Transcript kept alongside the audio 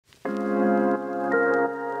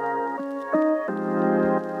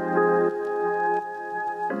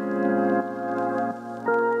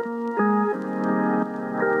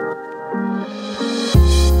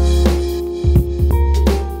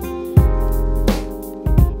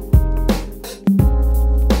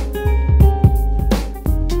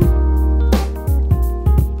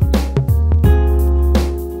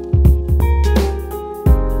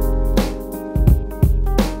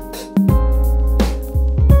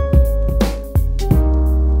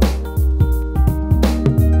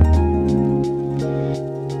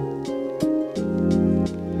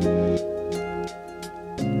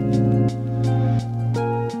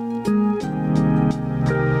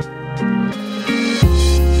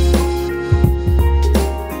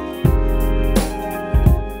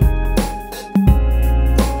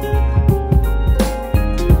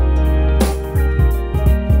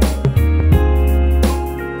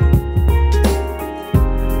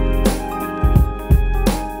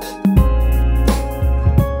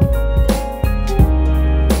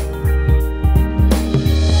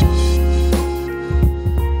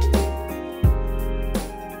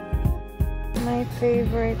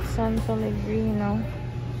San Pellegrino.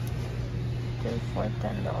 Two for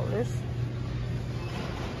 $10.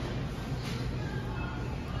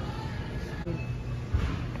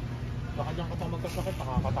 Baka dyan ka pa magkasakit,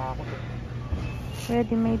 nakakatakot eh.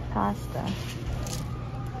 Ready-made pasta.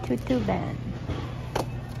 Tutuban.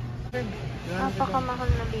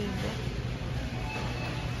 Napakamahal na ligo.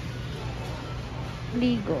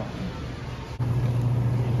 Ligo.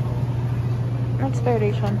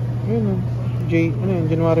 Expiration. Yun, ano yun,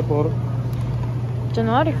 January 4.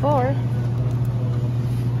 January 4.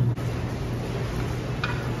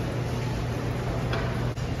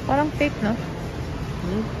 Parang fake, no?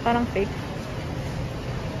 Parang fake.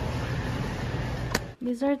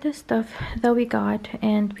 These are the stuff that we got,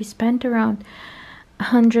 and we spent around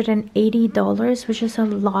 $180, which is a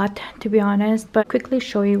lot, to be honest, but quickly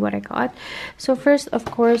show you what I got. So first, of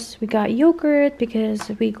course, we got yogurt because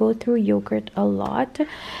we go through yogurt a lot,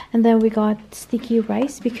 and then we got sticky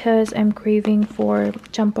rice because I'm craving for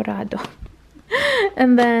champurrado.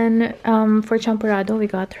 And then for champurrado, we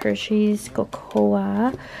got Hershey's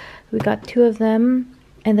cocoa. We got 2 of them,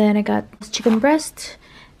 and then I got chicken breast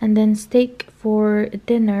and then steak for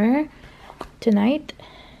dinner tonight,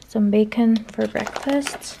 some bacon for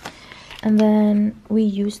breakfast, and then we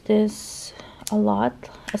use this a lot,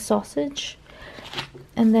 a sausage,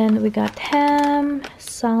 and then we got ham,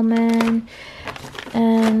 salmon,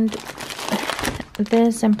 and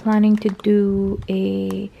this I'm planning to do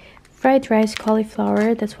a fried rice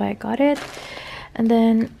cauliflower, that's why I got it. And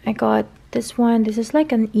then I got this one. This is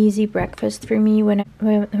like an easy breakfast for me when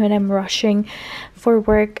I'm rushing for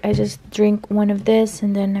work. I just drink one of this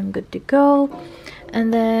and then I'm good to go.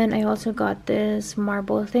 And then I also got this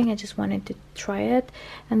marble thing. I just wanted to try it.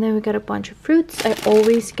 And then we got a bunch of fruits. I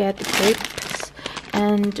always get grapes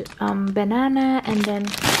and banana and then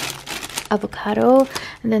avocado.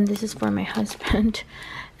 And then this is for my husband.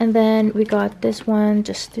 And then we got this one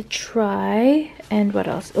just to try. And what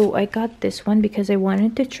else? Oh, I got this one because I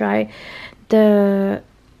wanted to try the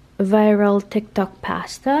viral TikTok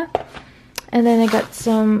pasta. And then I got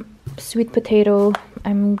some sweet potato.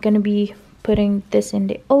 I'm gonna be putting this in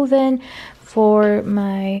the oven for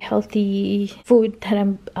my healthy food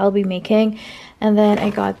that I'll be making. And then I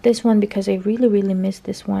got this one because I really miss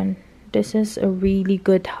this one. This is a really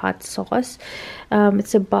good hot sauce.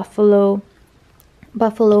 It's a buffalo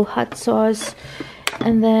hot sauce.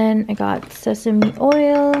 And then I got sesame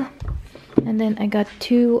oil, and then I got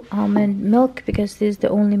 2 almond milk because this is the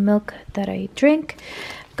only milk that I drink.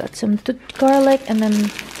 Got some garlic, and then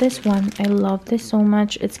this one, I love this so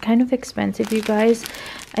much. It's kind of expensive, you guys.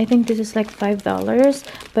 I think this is like $5,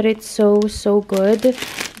 but it's so good.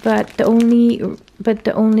 But the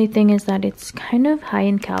only thing is that it's kind of high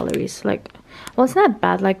in calories. Like, well, it's not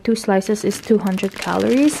bad. Like 2 slices is 200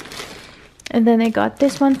 calories. And then I got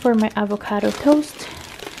this one for my avocado toast.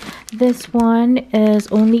 This one is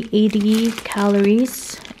only 80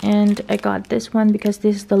 calories. And I got this one because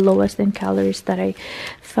this is the lowest in calories that I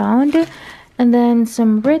found. And then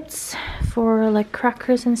some Ritz for like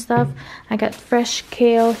crackers and stuff. I got fresh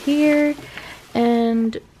kale here.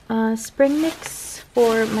 And spring mix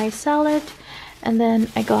for my salad. And then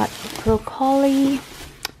I got broccoli.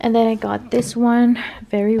 And then I got this one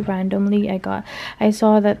very randomly. I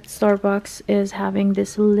saw that Starbucks is having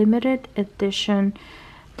this limited edition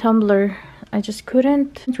tumbler. I just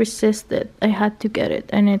couldn't resist it. I had to get it,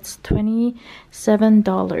 and it's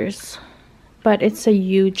 $27. But it's a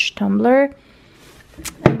huge tumbler.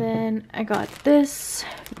 And then I got this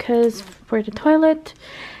because for the toilet.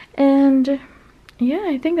 And yeah,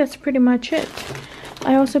 I think that's pretty much it.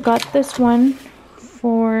 I also got this one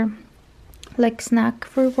for like snack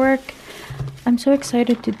for work. I'm so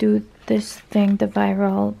excited to do this thing, the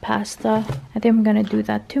viral pasta. I think I'm gonna do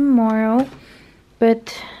that tomorrow.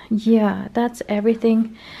 But yeah, that's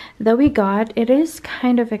everything that we got. It is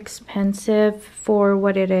kind of expensive for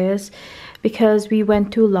what it is because we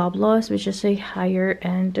went to Loblaws, which is a higher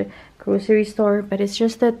end grocery store, but it's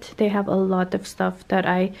just that they have a lot of stuff that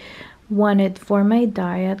I wanted for my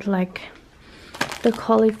diet, like the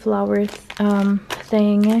cauliflower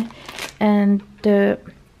thing and the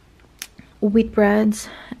wheat breads.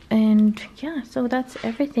 And yeah, so that's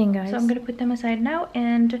everything, guys. So I'm gonna put them aside now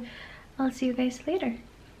and I'll see you guys later.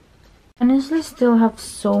 Honestly, still have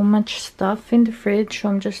so much stuff in the fridge, so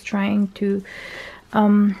I'm just trying to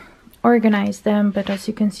organize them. But as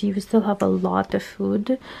you can see, we still have a lot of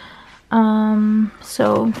food.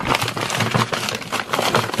 So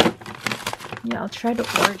yeah, I'll try to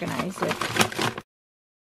organize it.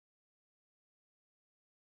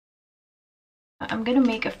 I'm I'm gonna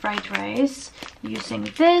make a fried rice using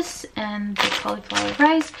this and the cauliflower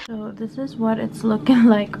rice. So this is what it's looking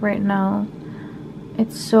like right now.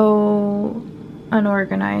 It's so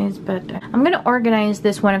unorganized, but I'm gonna organize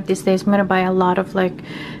this one of these days. I'm gonna buy a lot of like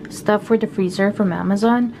stuff for the freezer from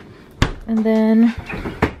Amazon. And then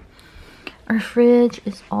our fridge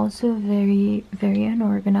is also very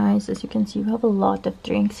unorganized. As you can see, we have a lot of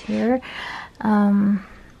drinks here,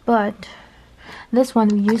 but this one,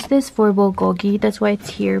 we use this for bulgogi. That's why it's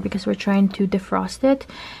here, because we're trying to defrost it,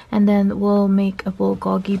 and then we'll make a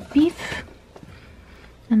bulgogi beef.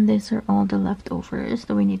 And these are all the leftovers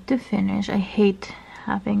that we need to finish. I hate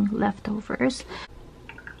having leftovers.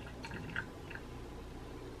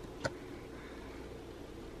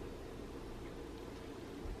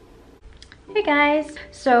 Hey guys!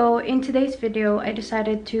 So in today's video, I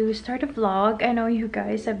decided to start a vlog. I know you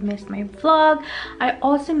guys have missed my vlog. I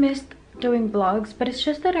also missed doing vlogs, but it's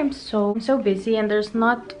just that I'm so busy and there's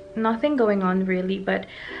nothing going on really, but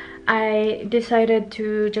I decided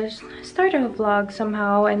to just start a vlog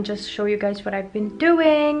somehow and just show you guys what I've been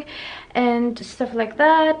doing and stuff like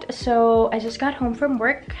that. So I just got home from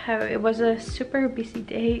work. It was a super busy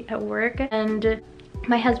day at work, and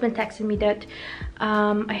my husband texted me that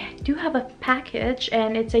I do have a package,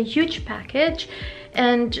 and it's a huge package,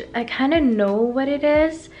 and I kind of know what it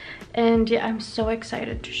is, and yeah, I'm so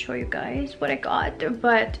excited to show you guys what I got.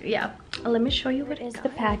 But yeah, let me show you what is the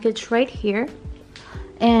package right here.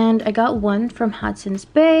 And I got one from Hudson's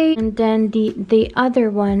Bay, and then the other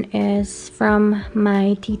one is from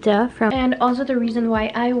my tita. And also the reason why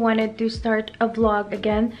I wanted to start a vlog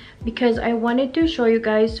again, because I wanted to show you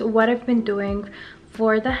guys what I've been doing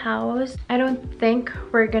for the house. I don't think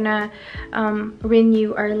we're gonna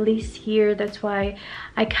renew our lease here. That's why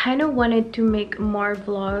I kind of wanted to make more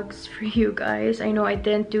vlogs for you guys. I know I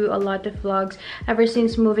didn't do a lot of vlogs ever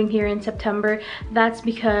since moving here in September. That's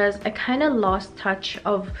because I kind of lost touch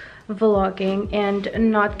of vlogging, and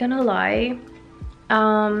not gonna lie,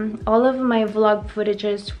 all of my vlog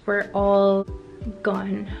footages were all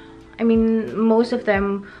gone. I mean, most of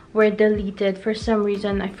them were deleted for some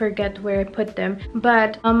reason. I forget where I put them.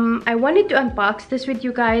 But I wanted to unbox this with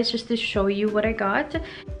you guys just to show you what I got.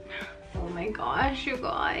 Oh my gosh, you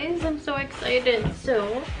guys, I'm so excited.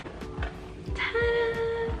 So,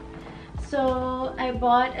 ta-da! So I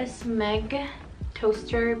bought a Smeg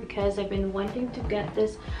toaster because I've been wanting to get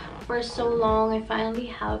this for so long. I finally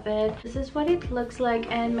have it. This is what it looks like,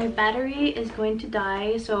 and my battery is going to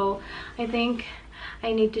die, so I think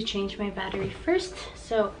I need to change my battery first.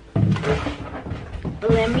 So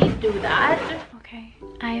let me do that. Okay,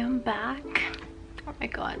 I am back. Oh my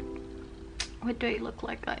god, what do I look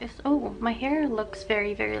like, guys? Oh, my hair looks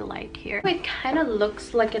very light here. It kind of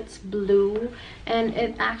looks like it's blue, and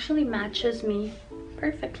it actually matches me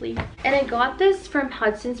perfectly. And I got this from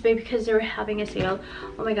Hudson's Bay because they were having a sale.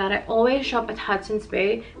 Oh my god, I always shop at Hudson's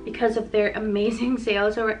Bay because of their amazing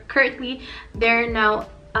sales. So currently they're now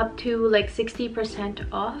up to like 60%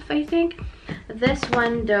 off, I think. This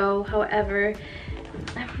one though, however,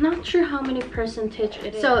 I'm not sure how many percentage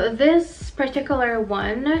it is. So this particular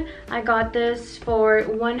one, I got this for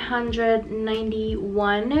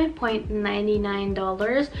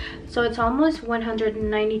 $191.99, so it's almost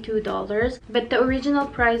 $192, but the original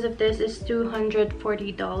price of this is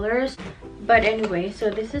 $240. But anyway, so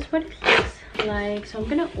this is what it looks like. So I'm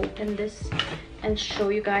gonna open this and show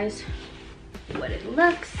you guys what it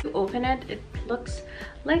looks. To open it, it looks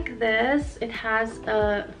like this. It has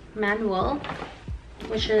a manual,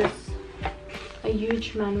 which is a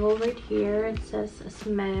huge manual right here. It says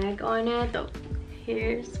Smeg on it. So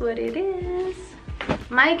here's what it is.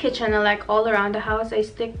 My kitchen, like all around the house, I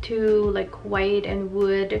stick to like white and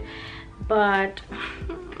wood, but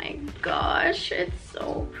oh my gosh, it's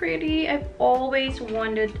so pretty. I've always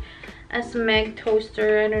wanted a Smeg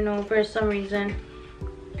toaster. I don't know, for some reason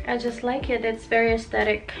I just like it. It's very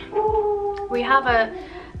aesthetic. We have a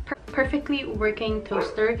perfectly working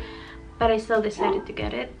toaster, but I still decided to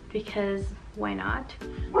get it because why not?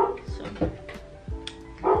 So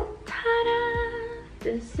ta-da!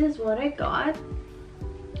 This is what I got.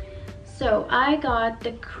 So I got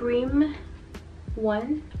the cream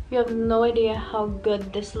one. You have no idea how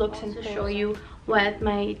good this looks, and to show you what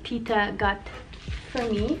my tita got for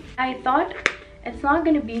me. I thought it's not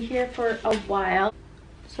gonna be here for a while,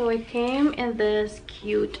 so it came in this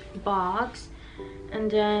cute box, and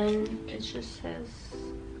then it just says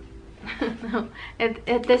no,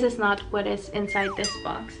 this is not what is inside this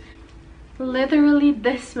box. Literally,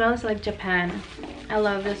 this smells like Japan. I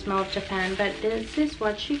love the smell of Japan, but this is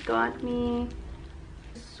what she got me.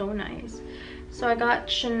 So nice. So I got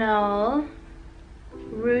Chanel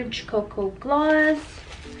Rouge Cocoa Gloss.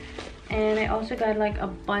 And I also got like a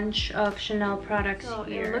bunch of Chanel products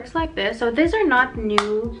here. It looks like this. So these are not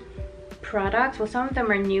new products. Well, some of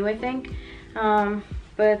them are new, I think.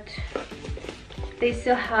 But they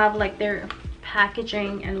still have like their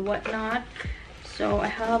packaging and whatnot. So I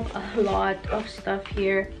have a lot of stuff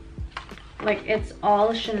here. Like it's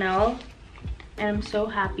all Chanel. And I'm so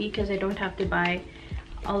happy because I don't have to buy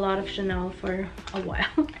a lot of Chanel for a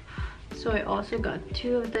while. So I also got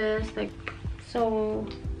 2 of this. Like, so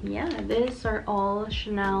yeah, these are all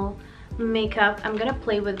Chanel makeup. I'm gonna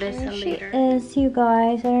play with this later. She is, you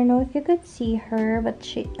guys. I don't know if you could see her, but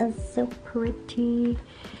she is so pretty.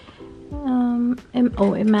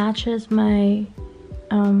 Oh, it matches my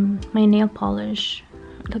my nail polish.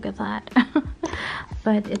 Look at that.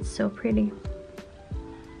 But it's so pretty.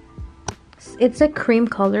 It's a cream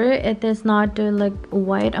color. It is not like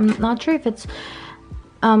white. I'm not sure if it's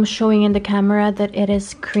showing in the camera that it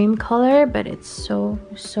is cream color, but it's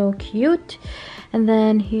so cute. And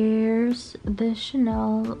then here's the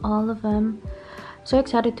Chanel, all of them. So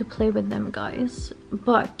excited to play with them, guys,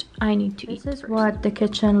 but I need to eat. This is what the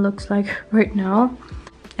kitchen looks like right now.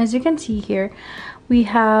 As you can see here, we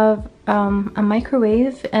have a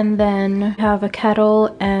microwave, and then we have a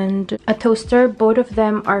kettle and a toaster. Both of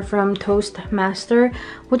them are from Toastmaster,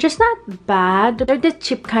 which is not bad. They're the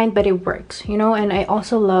cheap kind, but it works, you know. And I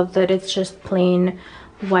also love that it's just plain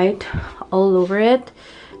white all over it.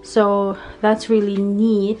 So that's really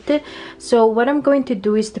neat. So what I'm going to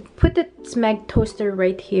do is to put the Smeg toaster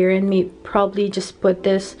right here, and maybe probably just put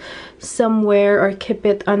this somewhere or keep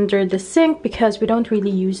it under the sink, because we don't really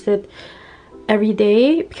use it every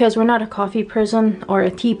day, because we're not a coffee person or a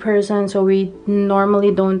tea person, so we normally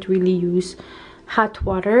don't really use hot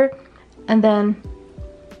water. And then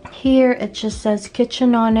here it just says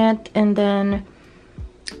kitchen on it, and then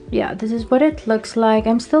yeah, this is what it looks like.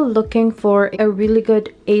 I'm still looking for a really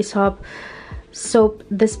good Aesop soap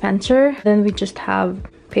dispenser. Then we just have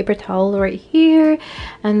paper towel right here,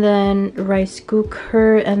 and then rice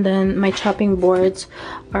cooker, and then my chopping boards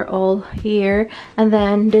are all here. And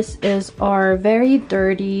then this is our very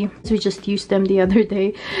dirty, so we just used them the other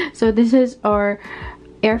day. So this is our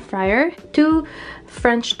air fryer, 2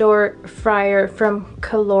 French door fryer from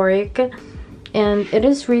Caloric, and it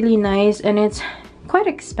is really nice, and it's quite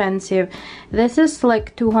expensive. This is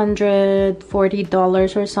like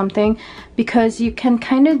 $240 or something, because you can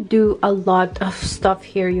kind of do a lot of stuff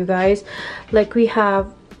here, you guys. Like we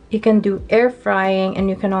have, you can do air frying, and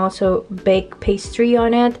you can also bake pastry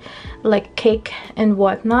on it, like cake and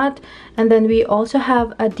whatnot. And then we also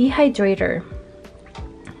have a dehydrator,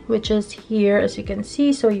 which is here, as you can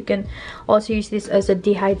see. So you can also use this as a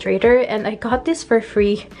dehydrator, and I got this for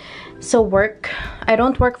free. So I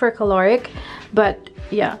don't work for Caloric, but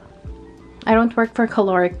yeah, I don't work for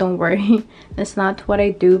Caloric, don't worry. That's not what I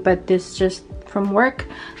do, but this just from work.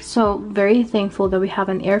 So very thankful that we have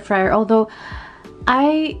an air fryer, although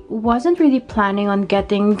I wasn't really planning on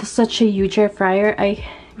getting such a huge air fryer. I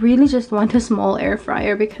really just want a small air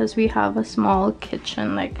fryer, because we have a small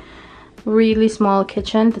kitchen, like really small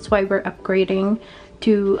kitchen. That's why we're upgrading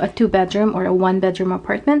to a 2-bedroom or a 1-bedroom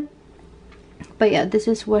apartment. But yeah, this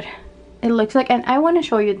is what it looks like. And I want to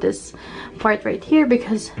show you this part right here,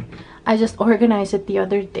 because I just organized it the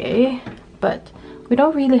other day, but we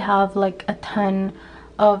don't really have like a ton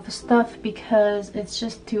of stuff, because it's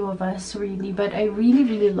just 2 of us really. But I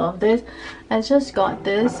really love this. I just got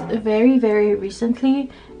this very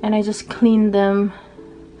recently, and I just cleaned them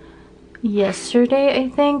yesterday, I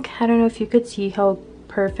think. I don't know if you could see how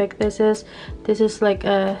perfect this is. This is like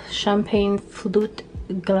a champagne flute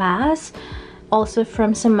glass, also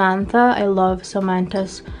from Samantha. I love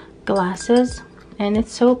Samantha's glasses, and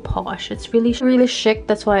it's so posh. It's really chic.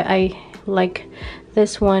 That's why I like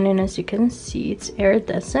this one. And as you can see, it's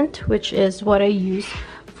iridescent, which is what I use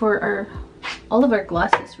for all of our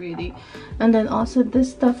glasses really. And then also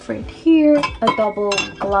this stuff right here, a double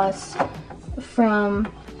glass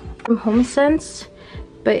from HomeSense.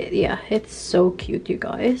 But yeah, it's so cute, you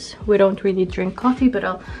guys. We don't really drink coffee, but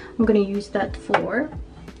I'm gonna use that for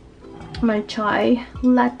my chai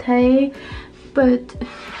latte. But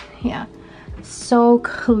yeah, so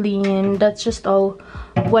clean. That's just all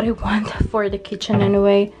what I want for the kitchen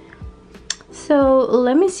anyway. So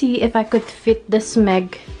let me see if I could fit the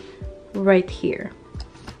Smeg right here.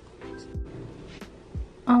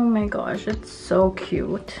 Oh my gosh, it's so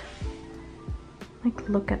cute. Like,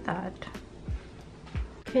 look at that.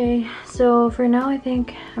 Okay, so for now I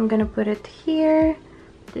think I'm gonna put it here.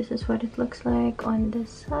 This is what it looks like on this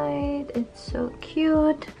side. It's so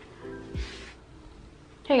cute.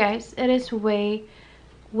 Hey guys, it is way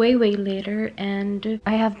way later, and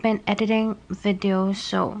I have been editing videos.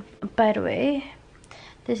 So by the way,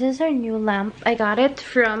 this is our new lamp. I got it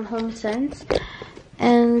from HomeSense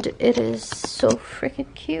and it is so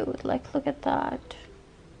freaking cute. Like, look at that.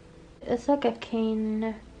 It's like a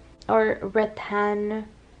cane or rattan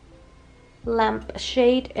lamp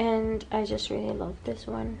shade, and I just really love this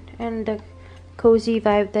one, and the cozy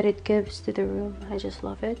vibe that it gives to the room. I just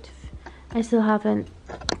love it. I still haven't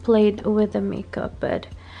played with the makeup, but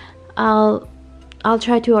I'll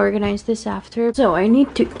try to organize this after. So I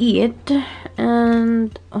need to eat,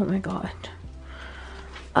 and oh my god,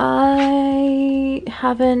 I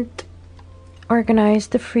haven't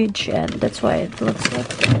organized the fridge yet. That's why it looks like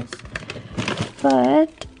this.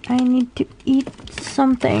 But I need to eat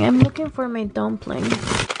something. I'm looking for my dumpling.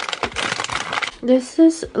 This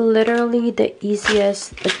is literally the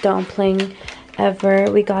easiest dumpling ever.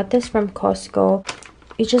 We got this from Costco.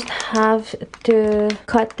 You just have to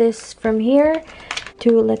cut this from here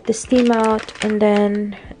to let the steam out, and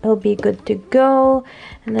then it'll be good to go.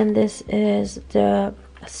 And then this is the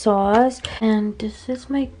sauce, and this is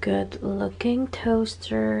my good looking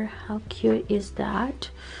toaster. How cute is that?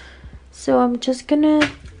 So I'm just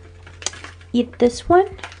gonna eat this one,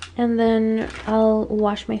 and then I'll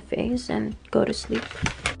wash my face and go to sleep.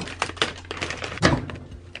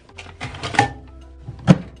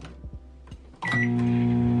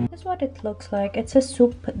 This is what it looks like. It's a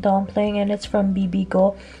soup dumpling, and it's from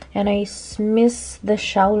Bibigo, and I miss the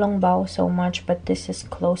xiaolongbao so much, but this is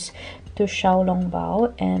close to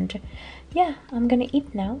xiaolongbao. And yeah, I'm gonna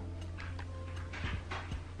eat now.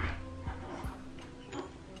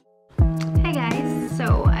 Hey guys,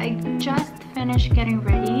 so I just finished getting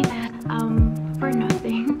ready for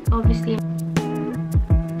nothing, obviously.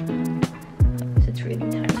 It's really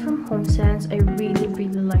nice. From HomeSense, I really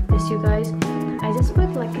like this, you guys. I just put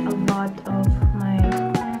like a lot of